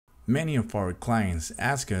Many of our clients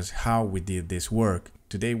ask us how we did this work.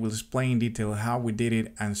 Today we'll explain in detail how we did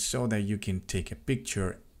it, and so that you can take a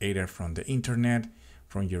picture either from the internet,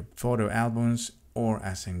 from your photo albums, or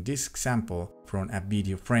as in this example, from a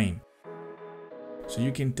video frame. So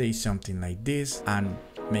you can take something like this and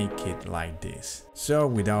make it like this. So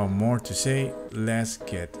without more to say, let's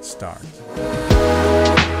get started.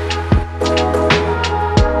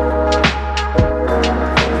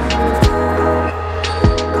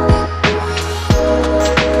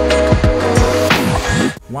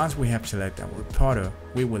 Once we have selected our photo,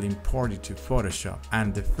 we will import it to Photoshop,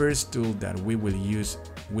 and the first tool that we will use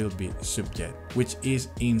will be Subject, which is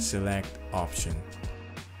in Select option.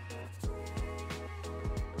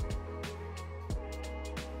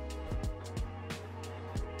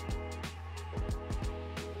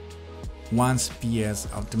 Once PS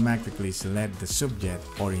automatically select the subject,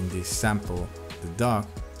 or in this sample, the dog,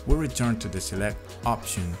 we return to the Select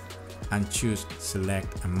option and choose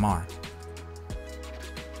Select and Mark.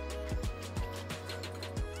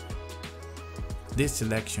 This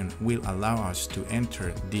selection will allow us to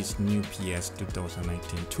enter this new PS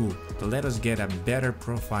 2019 tool. So let us get a better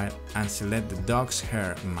profile and select the dog's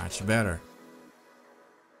hair much better.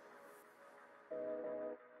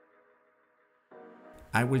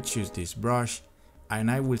 I will choose this brush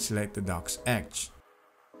and I will select the dog's edge.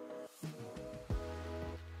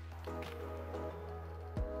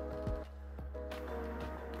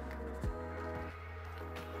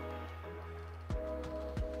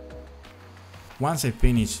 Once I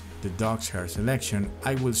finish the dog's hair selection,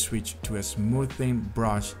 I will switch to a smoothing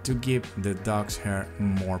brush to give the dog's hair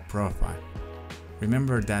more profile.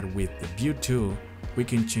 Remember that with the View tool, we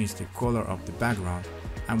can change the color of the background,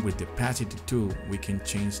 and with the Opacity tool, we can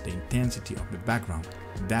change the intensity of the background.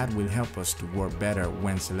 That will help us to work better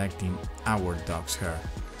when selecting our dog's hair.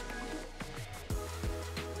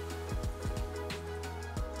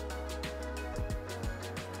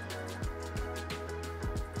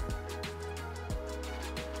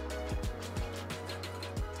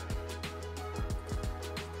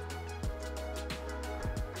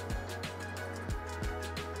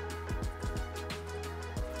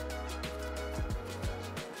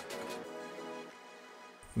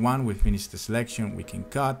 Once we finish the selection, we can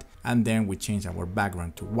cut, and then we change our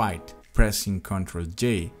background to white. Pressing Ctrl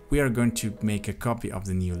J, we are going to make a copy of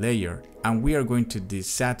the new layer, and we are going to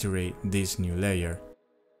desaturate this new layer.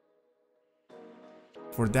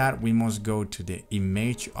 For that, we must go to the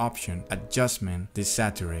Image option, Adjustment,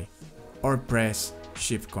 Desaturate, or press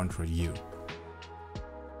Shift Ctrl U.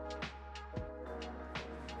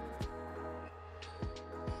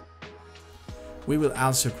 We will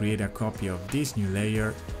also create a copy of this new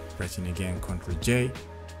layer, pressing again Ctrl J,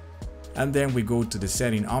 and then we go to the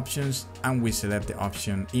setting options and we select the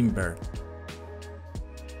option Invert.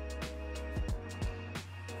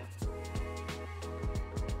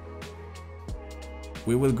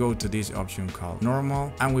 We will go to this option called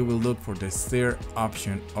Normal, and we will look for the third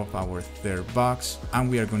option of our third box, and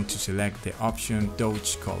we are going to select the option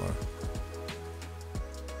Touch Color.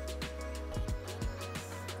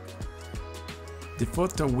 The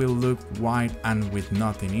photo will look white and with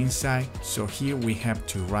nothing inside, so here we have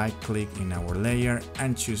to right click in our layer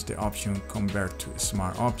and choose the option Convert to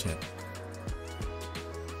Smart Object.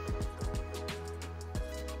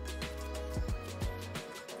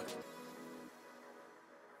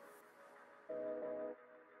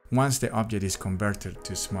 Once the object is converted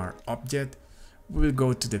to Smart Object, we will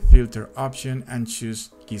go to the Filter option and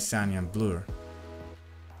choose Gaussian Blur.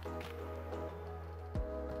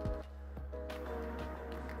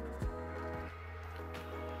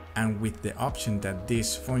 And with the option that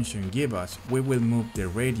this function gives us, we will move the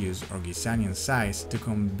radius or Gaussian size to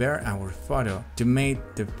convert our photo to make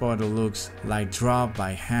the photo looks like drawn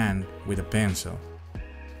by hand with a pencil.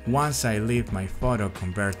 Once I leave my photo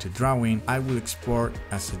convert to drawing, I will export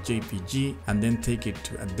as a JPG and then take it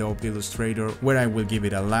to Adobe Illustrator, where I will give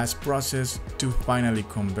it a last process to finally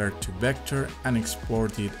convert to vector and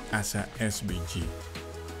export it as a SVG.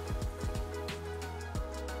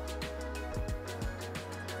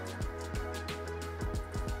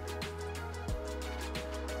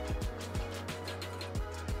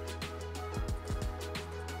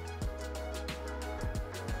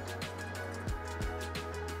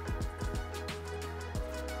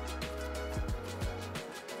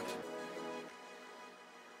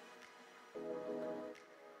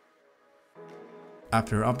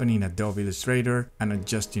 After opening Adobe Illustrator and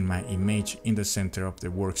adjusting my image in the center of the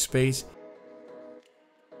workspace,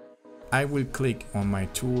 I will click on my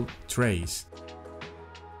tool Trace.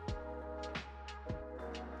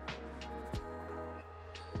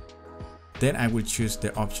 Then I will choose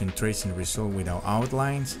the option tracing result without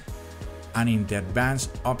outlines, and in the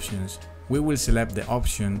advanced options we will select the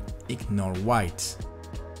option ignore whites.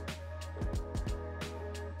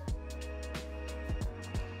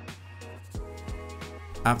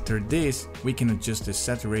 After this, we can adjust the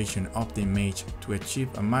saturation of the image to achieve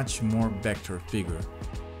a much more vector figure.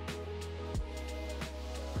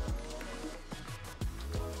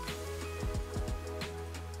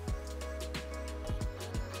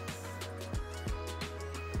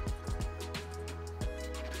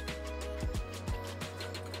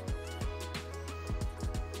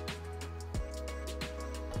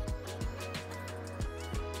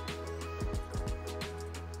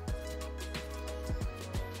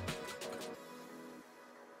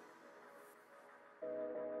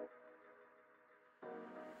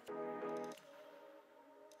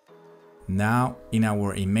 Now, in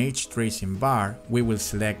our image tracing bar, we will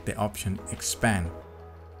select the option Expand.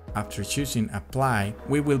 After choosing Apply,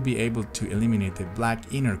 we will be able to eliminate the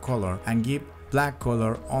black inner color and give black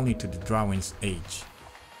color only to the drawing's edge.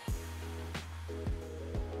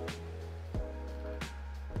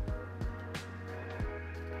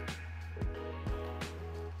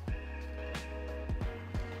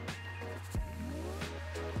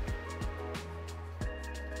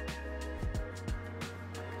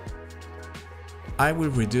 I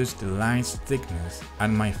will reduce the line's thickness,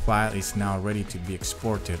 and my file is now ready to be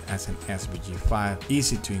exported as an SVG file,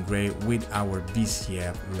 easy to engrave with our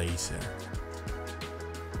BCF laser.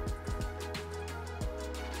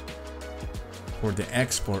 For the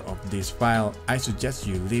export of this file, I suggest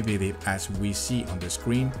you leave it as we see on the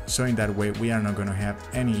screen, so in that way we are not going to have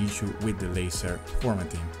any issue with the laser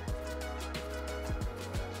formatting.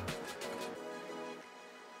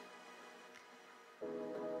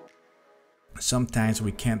 Sometimes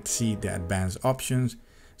we can't see the advanced options,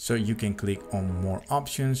 so you can click on more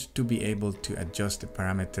options to be able to adjust the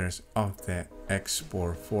parameters of the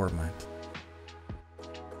export format.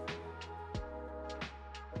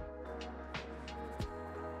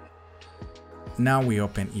 Now we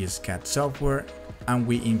open EZcad software and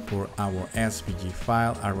we import our SVG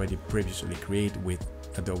file already previously created with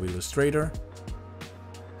Adobe Illustrator.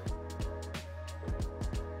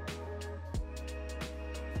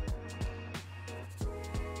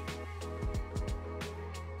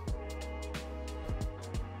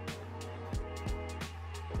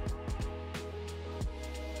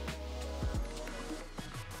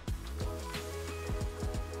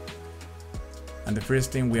 And the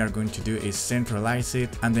first thing we are going to do is centralize it,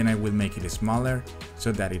 and then I will make it smaller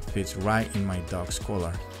so that it fits right in my dog's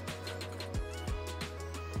collar.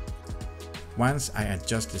 Once I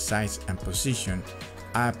adjust the size and position,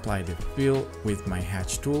 I apply the fill with my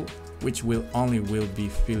hatch tool, which will be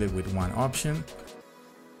filled with one option.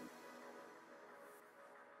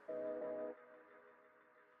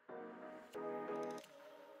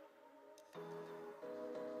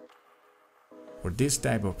 For this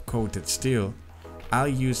type of coated steel, I'll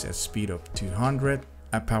use a speed of 200,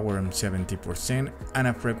 a power of 70% and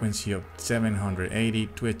a frequency of 780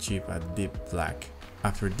 to achieve a deep black.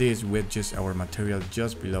 After this, we adjust our material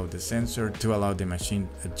just below the sensor to allow the machine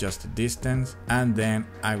to adjust the distance, and then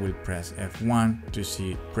I will press F1 to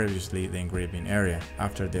see previously the engraving area.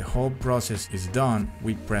 After the whole process is done,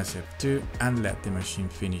 we press F2 and let the machine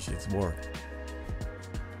finish its work.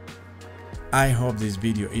 I hope this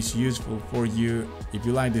video is useful for you. If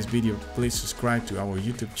you like this video, please subscribe to our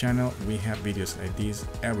YouTube channel. We have videos like this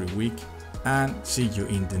every week, and see you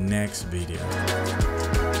in the next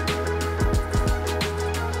video.